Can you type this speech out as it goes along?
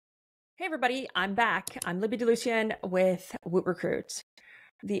Hey everybody, I'm back. I'm Libby DeLucian with WootRecruit,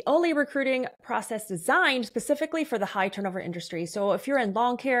 the only recruiting process designed specifically for the high turnover industry. So if you're in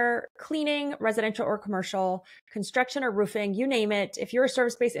lawn care, cleaning, residential or commercial, construction or roofing, you name it, if you're a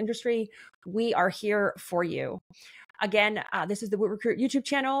service-based industry, we are here for you. Again, this is the WootRecruit YouTube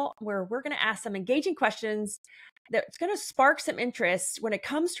channel where we're going to ask some engaging questions that's going to spark some interest when it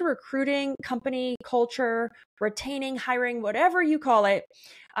comes to recruiting, company culture, retaining, hiring, whatever you call it.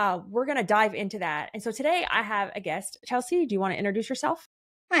 We're going to dive into that. And so today I have a guest. Chelsea, do you want to introduce yourself?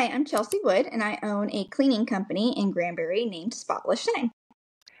 Hi, I'm Chelsea Wood, and I own a cleaning company in Granbury named Spotless Shine.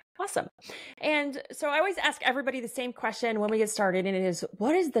 Awesome. And so I always ask everybody the same question when we get started, and it is,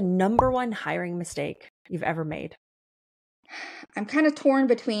 what is the number one hiring mistake you've ever made? I'm kind of torn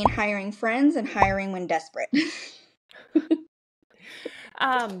between hiring friends and hiring when desperate.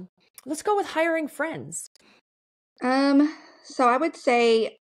 Let's go with hiring friends. So I would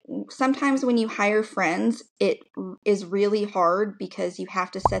say sometimes when you hire friends, it is really hard because you have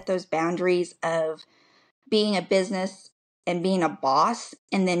to set those boundaries of being a business and being a boss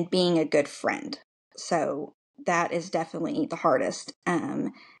and then being a good friend. So that is definitely the hardest.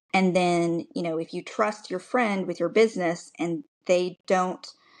 And then, if you trust your friend with your business and they don't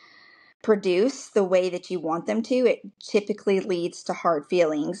produce the way that you want them to, it typically leads to hard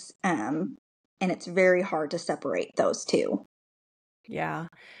feelings. And it's very hard to separate those two. Yeah.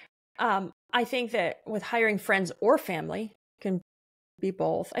 I think that with hiring friends or family, can be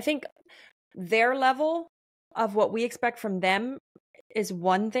both. I think their level of what we expect from them is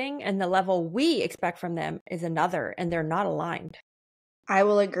one thing, and the level we expect from them is another, and they're not aligned. I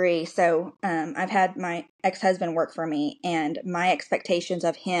will agree. So I've had my ex-husband work for me, and my expectations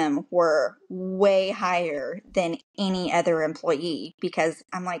of him were way higher than any other employee because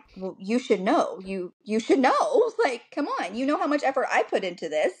I'm like, well, you should know. You should know. Like, come on. You know how much effort I put into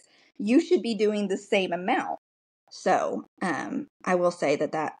this. You should be doing the same amount. So I will say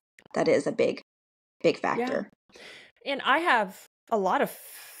that is a big factor. Yeah. And I have a lot of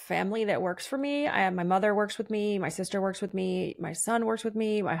family that works for me. I have my mother works with me, my sister works with me, my son works with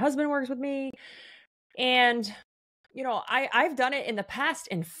me, my husband works with me. And, I've done it in the past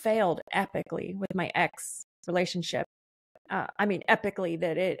and failed epically with my ex relationship. Epically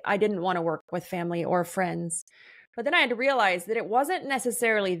that I didn't want to work with family or friends. But then I had to realize that it wasn't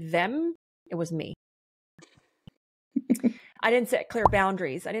necessarily them, it was me. I didn't set clear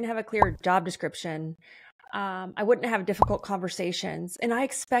boundaries. I didn't have a clear job description. I wouldn't have difficult conversations. And I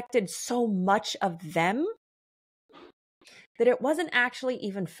expected so much of them that it wasn't actually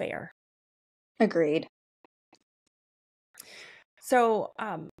even fair. Agreed. So,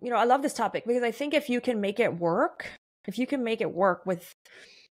 I love this topic because I think if you can make it work with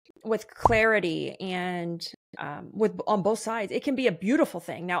clarity and on both sides, it can be a beautiful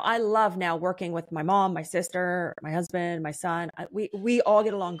thing. Now, I love now working with my mom, my sister, my husband, my son. We all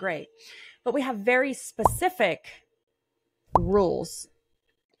get along great. But we have very specific rules.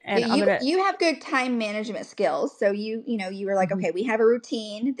 And you have good time management skills. So you were like, okay, we have a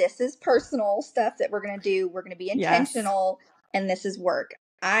routine. This is personal stuff that we're going to do. We're going to be intentional, and this is work.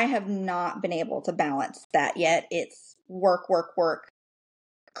 I have not been able to balance that yet. It's work,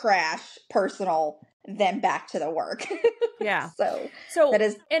 crash, personal, then back to the work. Yeah. So that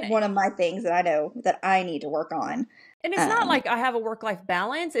is one of my things that I know that I need to work on. And it's not like I have a work-life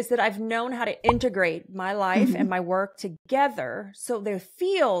balance. It's that I've known how to integrate my life and my work together so there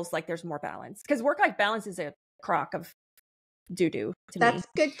feels like there's more balance. Because work-life balance is a crock of doo-doo to me. That's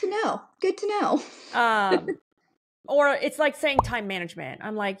good to know. Good to know. Or it's like saying time management.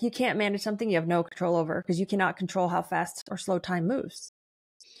 I'm like, you can't manage something you have no control over because you cannot control how fast or slow time moves.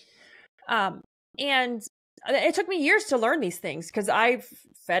 And it took me years to learn these things because I've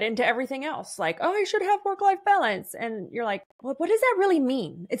fed into everything else. Like, oh, I should have work-life balance. And you're like, well, what does that really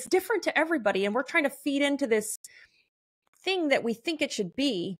mean? It's different to everybody. And we're trying to feed into this thing that we think it should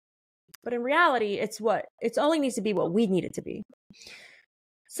be. But in reality, it only needs to be what we need it to be.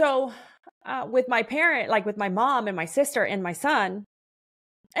 So with my parent, like with my mom and my sister and my son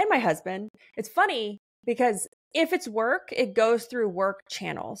and my husband, it's funny because if it's work, it goes through work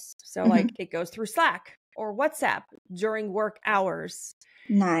channels. So like it goes through Slack or WhatsApp during work hours.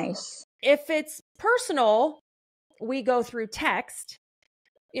 Nice. If it's personal, we go through text,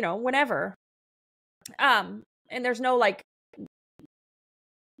 whenever. And there's no like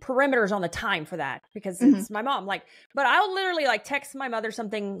perimeters on the time for that because it's my mom. But I'll literally like text my mother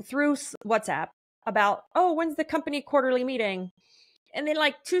something through WhatsApp about, oh, when's the company quarterly meeting? And then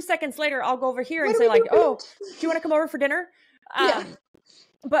like 2 seconds later, I'll go over here and say like, oh, do you want to come over for dinner? Yeah.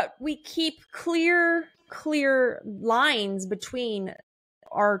 But we keep clear lines between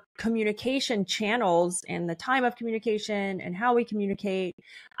our communication channels and the time of communication and how we communicate.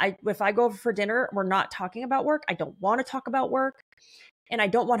 If I go over for dinner, we're not talking about work. I don't want to talk about work. And I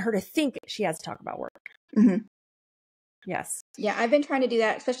don't want her to think she has to talk about work. Mm-hmm. Yes. Yeah, I've been trying to do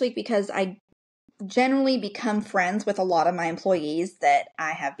that, especially because I generally become friends with a lot of my employees that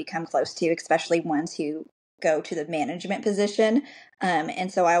I have become close to, especially ones who go to the management position.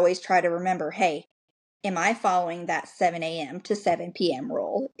 And so I always try to remember, hey, am I following that 7 a.m. to 7 p.m.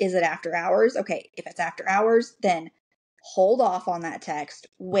 rule? Is it after hours? Okay, if it's after hours, then hold off on that text.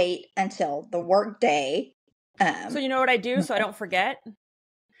 Wait until the work day. So you know what I do so I don't forget?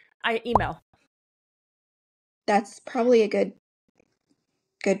 I email. That's probably a good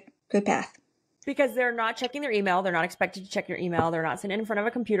path. Because they're not checking their email. They're not expected to check your email. They're not sitting in front of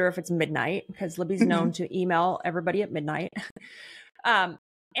a computer if it's midnight, because Libby's known to email everybody at midnight. And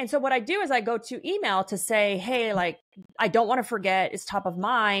so what I do is I go to email to say, hey, like, I don't want to forget. It's top of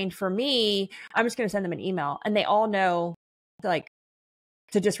mind for me. I'm just going to send them an email. And they all know, like,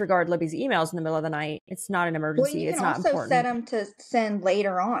 to disregard Libby's emails in the middle of the night. It's not an emergency. Well, you it's can not also important. set them to send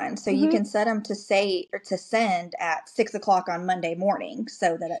later on. So you can set them to say or to send at 6 o'clock on Monday morning,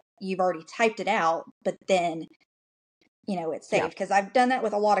 so that you've already typed it out, but then, you know, it's saved. Because I've done that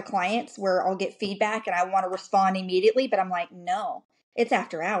with a lot of clients where I'll get feedback and I want to respond immediately, but I'm like, no, it's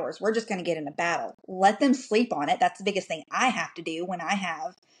after hours. We're just going to get in a battle. Let them sleep on it. That's the biggest thing I have to do when I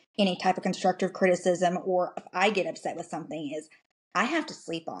have any type of constructive criticism, or if I get upset with something, is I have to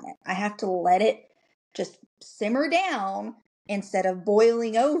sleep on it. I have to let it just simmer down instead of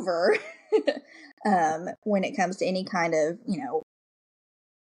boiling over when it comes to any kind of, you know,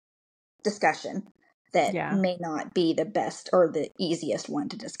 discussion that may not be the best or the easiest one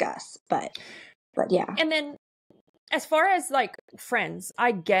to discuss. But yeah. And then as far as like friends,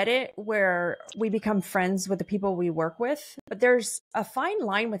 I get it where we become friends with the people we work with, but there's a fine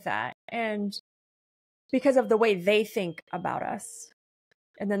line with that. And because of the way they think about us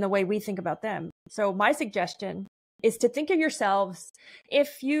and then the way we think about them. So my suggestion is to think of yourselves,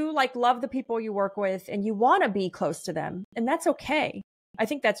 if you like love the people you work with and you want to be close to them, and that's okay. I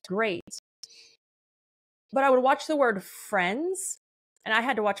think that's great. But I would watch the word friends, and I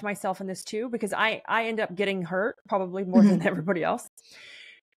had to watch myself in this too, because I end up getting hurt probably more than everybody else.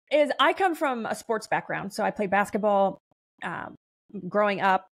 Is I come from a sports background. So I played basketball growing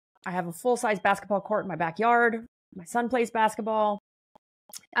up. I have a full-size basketball court in my backyard. My son plays basketball.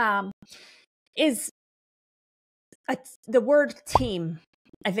 The word team,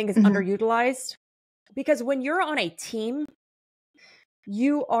 I think, is underutilized, because when you're on a team,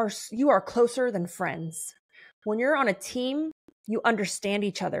 you are closer than friends. When you're on a team, you understand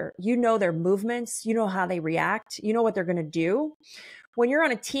each other. You know their movements. You know how they react. You know what they're going to do. When you're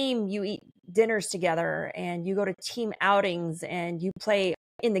on a team, you eat dinners together and you go to team outings and you play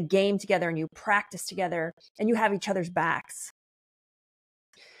in the game together and you practice together and you have each other's backs.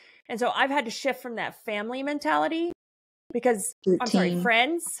 And so I've had to shift from that family mentality, because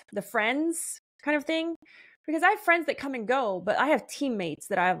friends, the friends kind of thing, because I have friends that come and go, but I have teammates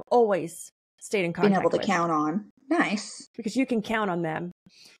that I've always stayed in contact with. Been able to count on. Nice. Because you can count on them.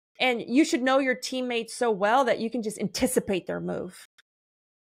 And you should know your teammates so well that you can just anticipate their move.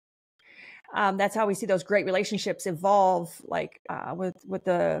 That's how we see those great relationships evolve, like with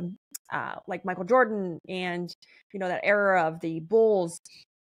the like Michael Jordan and, you know, that era of the Bulls.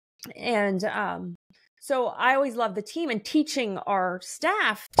 And so I always love the team and teaching our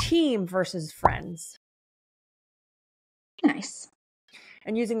staff team versus friends. Nice.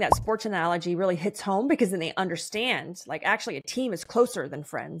 And using that sports analogy really hits home, because then they understand, like, actually a team is closer than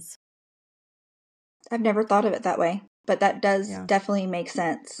friends. I've never thought of it that way, but that does definitely make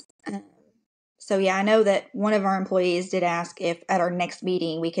sense. So yeah, I know that one of our employees did ask if at our next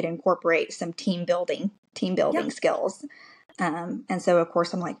meeting we could incorporate some team building skills. And so of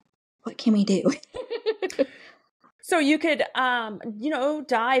course I'm like, what can we do? So you could,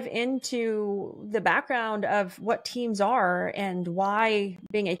 dive into the background of what teams are and why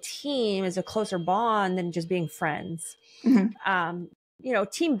being a team is a closer bond than just being friends.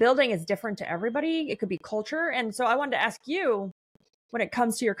 Team building is different to everybody. It could be culture. And so I wanted to ask you, when it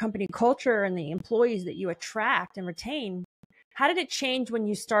comes to your company culture and the employees that you attract and retain, how did it change when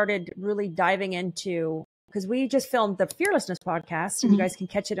you started really diving into, because we just filmed the Fearlessness podcast, and you guys can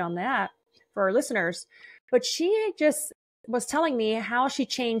catch it on that for our listeners. But she just was telling me how she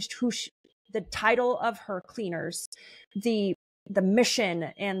changed the title of her cleaners, the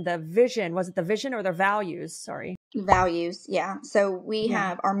mission and the vision. Was it the vision or the values? Sorry. Values. Yeah. So we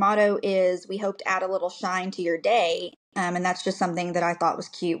have, our motto is, we hope to add a little shine to your day. And that's just something that I thought was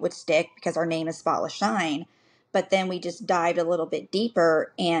cute, would stick, because our name is Spotless Shine. But then we just dived a little bit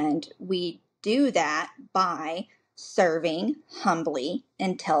deeper, and we do that by serving humbly,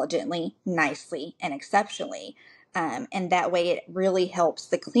 intelligently, nicely, and exceptionally. And that way it really helps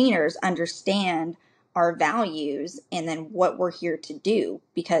the cleaners understand our values and then what we're here to do,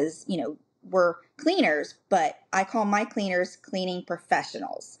 because, we're cleaners, but I call my cleaners cleaning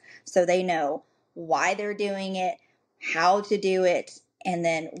professionals. So they know why they're doing it, how to do it, and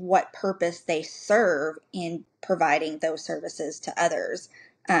then what purpose they serve in providing those services to others.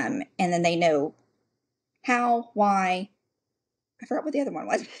 And then they know how, why. I forgot what the other one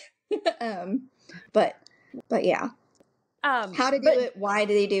was. um, but yeah, how to do it, why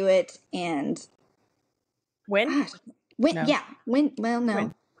do they do it, and when? gosh, when? No. Yeah, when? Well, no,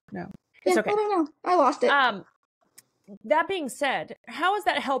 When? No, it's okay. I don't know. I lost it. That being said, how has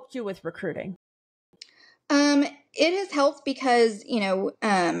that helped you with recruiting? It has helped because,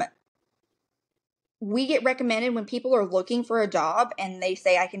 we get recommended when people are looking for a job and they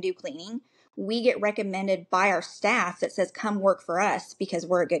say, I can do cleaning. We get recommended by our staff that says, come work for us because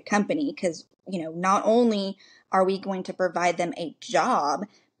we're a good company. Because, not only are we going to provide them a job,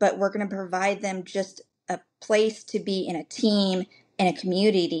 but we're going to provide them just a place to be in a team, in a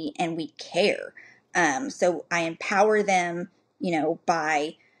community, and we care. So I empower them,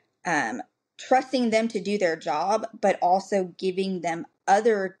 by trusting them to do their job, but also giving them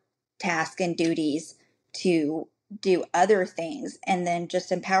other tasks and duties to do other things, and then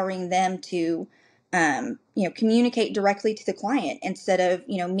just empowering them to communicate directly to the client instead of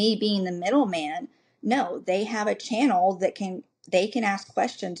me being the middleman. No, they have a channel that they can ask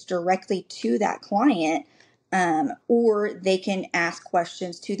questions directly to that client, or they can ask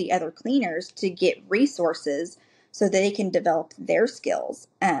questions to the other cleaners to get resources so that they can develop their skills.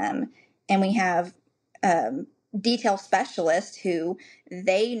 And we have detail specialists who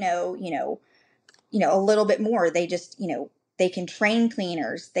they know, a little bit more. They just, they can train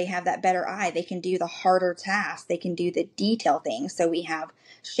cleaners. They have that better eye. They can do the harder tasks. They can do the detail things. So we have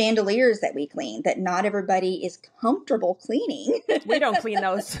chandeliers that we clean that not everybody is comfortable cleaning. We don't clean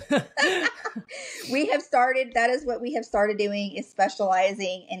those. That is what we have started doing, is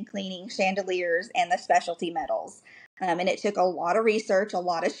specializing in cleaning chandeliers and the specialty metals. And it took a lot of research, a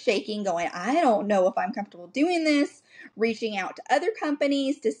lot of shaking, going, I don't know if I'm comfortable doing this, reaching out to other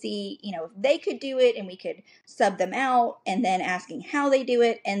companies to see, if they could do it and we could sub them out, and then asking how they do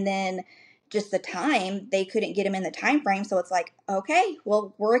it. And then just the time, they couldn't get them in the time frame. So it's like, okay,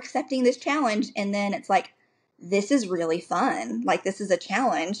 well, we're accepting this challenge. And then it's like, this is really fun. Like, this is a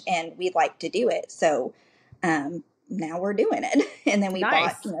challenge and we'd like to do it. So now we're doing it. And then we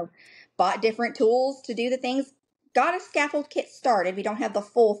Nice. bought different tools to do the things. Got a scaffold kit started. We don't have the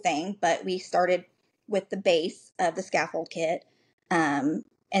full thing, but we started with the base of the scaffold kit. And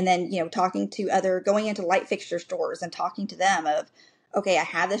then, going into light fixture stores and talking to them of, okay, I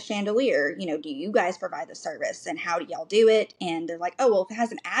have this chandelier, do you guys provide the service and how do y'all do it? And they're like, oh, well, if it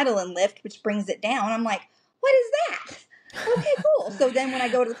has an Adeline lift, which brings it down. I'm like, what is that? Okay, cool. So then when I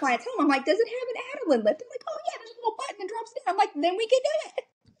go to the client's home, I'm like, does it have an Adeline lift? I'm like, oh yeah, there's a little button that drops down. I'm like, then we can do it.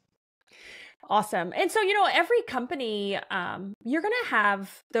 Awesome. And so, every company, you're going to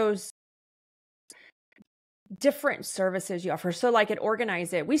have those different services you offer. So like at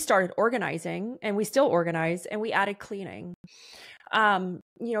Organize It, we started organizing and we still organize, and we added cleaning.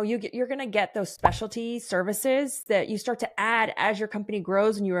 You're going to get those specialty services that you start to add as your company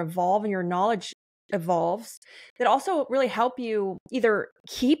grows and you evolve and your knowledge evolves, that also really help you either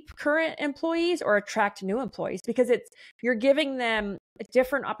keep current employees or attract new employees, because you're giving them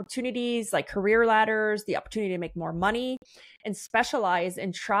different opportunities like career ladders, the opportunity to make more money and specialize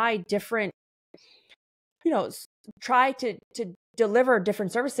and try different, try to deliver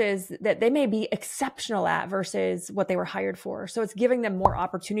different services that they may be exceptional at versus what they were hired for. So it's giving them more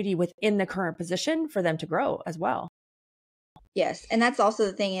opportunity within the current position for them to grow as well. Yes. And that's also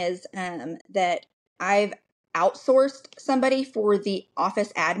the thing is that I've outsourced somebody for the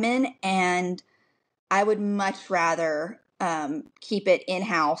office admin, and I would much rather keep it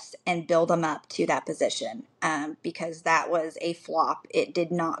in-house and build them up to that position, because that was a flop. It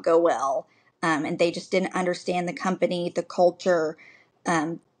did not go well. And they just didn't understand the company, the culture,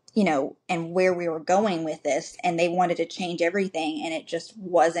 and where we were going with this. And they wanted to change everything, and it just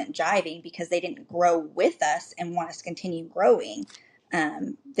wasn't jiving because they didn't grow with us and want us to continue growing.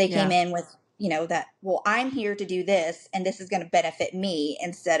 They came in with, that, well, I'm here to do this, and this is going to benefit me,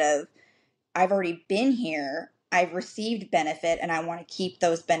 instead of, I've already been here, I've received benefit, and I want to keep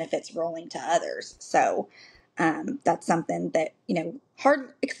those benefits rolling to others. So that's something that,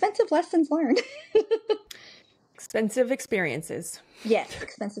 hard, expensive lessons learned. Expensive experiences. Yes,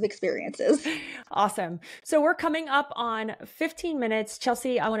 expensive experiences. Awesome. So we're coming up on 15 minutes.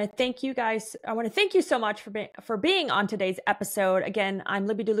 Chelsea, I want to thank you guys. I want to thank you so much for being on today's episode. Again, I'm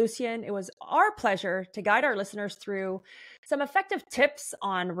Libby DeLucian. It was our pleasure to guide our listeners through some effective tips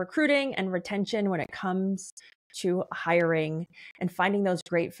on recruiting and retention when it comes to hiring and finding those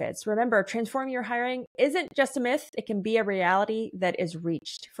great fits. Remember, transforming your hiring isn't just a myth. It can be a reality that is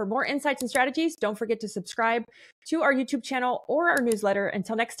reached. For more insights and strategies, don't forget to subscribe to our YouTube channel or our newsletter.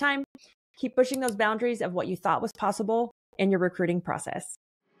 Until next time, keep pushing those boundaries of what you thought was possible in your recruiting process.